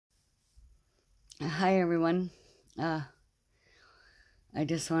Hi, everyone. Uh, I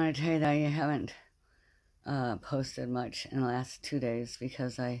just want to tell you that I haven't posted much in the last 2 days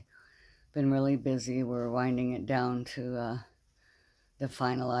because I've been really busy. We're winding it down to the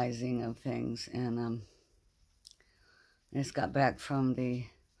finalizing of things. And I just got back from the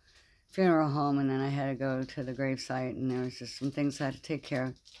funeral home, and then I had to go to the gravesite, and there was just some things I had to take care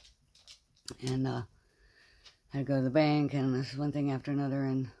of. And I had to go to the bank, and this one thing after another.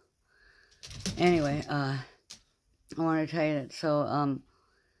 And anyway, I want to tell you that. So,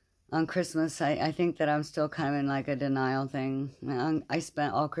 on Christmas, I think that I'm still kind of in like a denial thing. I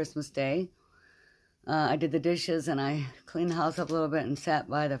spent all Christmas Day. I did the dishes and I cleaned the house up a little bit and sat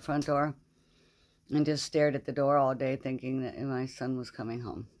by the front door and just stared at the door all day thinking that my son was coming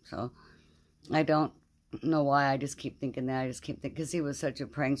home. So I don't know why. I just keep thinking that. I just keep thinking, because he was such a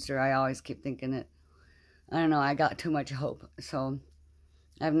prankster. I always keep thinking that, I don't know, I got too much hope. So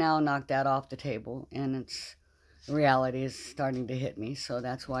I've now knocked that off the table, and reality is starting to hit me. So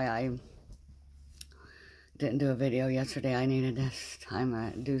that's why I didn't do a video yesterday. I needed this time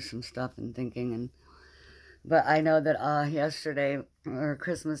to do some stuff and thinking. But I know that yesterday, or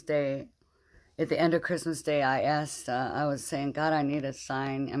Christmas Day, at the end of Christmas Day, I asked, I was saying, God, I need a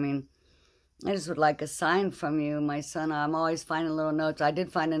sign. I mean, I just would like a sign from you, my son. I'm always finding little notes. I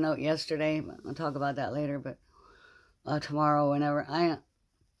did find a note yesterday. I'll talk about that later, but tomorrow, whenever.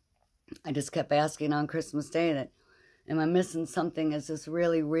 I just kept asking on Christmas Day that, am I missing something? Is this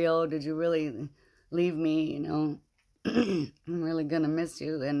really real? Did you really leave me? I'm really going to miss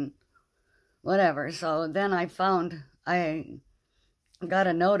you and whatever. So then I got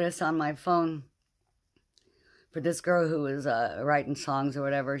a notice on my phone for this girl who was writing songs or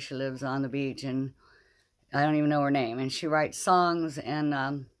whatever. She lives on the beach, and I don't even know her name. And she writes songs,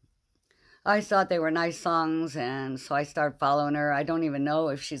 and I thought they were nice songs, and so I started following her. I don't even know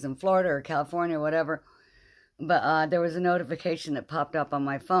if she's in Florida or California or whatever. But there was a notification that popped up on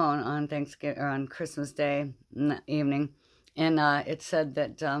my phone on Thanksgiving or on Christmas Day evening, and it said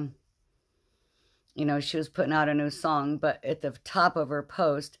that she was putting out a new song. But at the top of her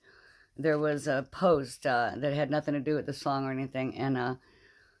post, there was a post that had nothing to do with the song or anything. And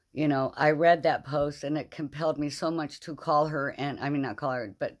I read that post, and it compelled me so much to call her, and I mean not call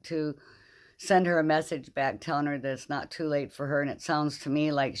her, but to send her a message back telling her that it's not too late for her. And it sounds to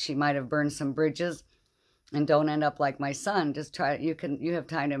me like she might have burned some bridges. And don't end up like my son. Just try. You have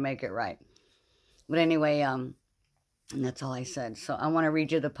time to make it right. But anyway, and that's all I said. So I want to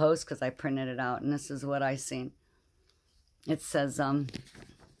read you the post because I printed it out, and this is what I seen. It says, I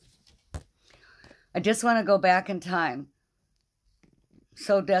just want to go back in time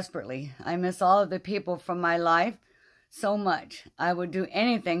so desperately. I miss all of the people from my life so much. I would do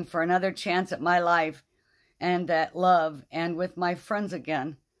anything for another chance at my life and that love and with my friends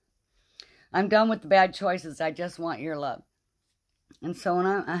again. I'm done with the bad choices. I just want your love. And so when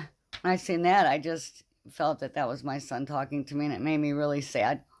I seen that, I just felt that that was my son talking to me, and it made me really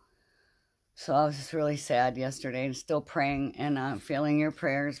sad. So I was just really sad yesterday, and still praying and feeling your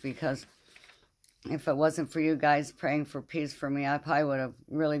prayers, because if it wasn't for you guys praying for peace for me, I probably would have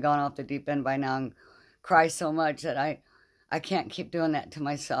really gone off the deep end by now and cry so much that I can't keep doing that to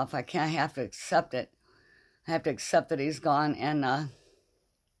myself. I have to accept it. I have to accept that he's gone, and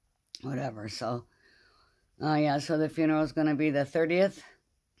whatever. So, yeah, so the funeral is going to be the 30th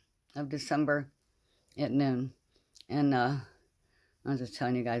of December at noon. And I'm just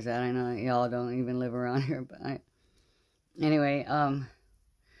telling you guys that. I know y'all don't even live around here, but anyway, I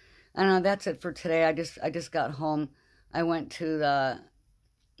don't know, that's it for today. I just got home. I went to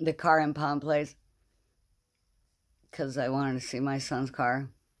the car impound place because I wanted to see my son's car.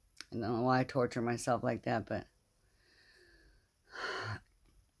 I don't know why I torture myself like that, but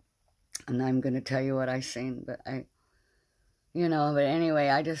and I'm going to tell you what I seen, but but anyway,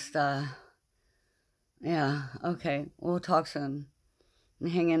 I just, yeah, okay, we'll talk soon.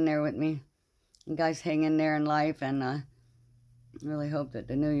 Hang in there with me. You guys hang in there in life, and really hope that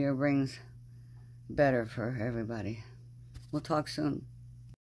the new year brings better for everybody. We'll talk soon.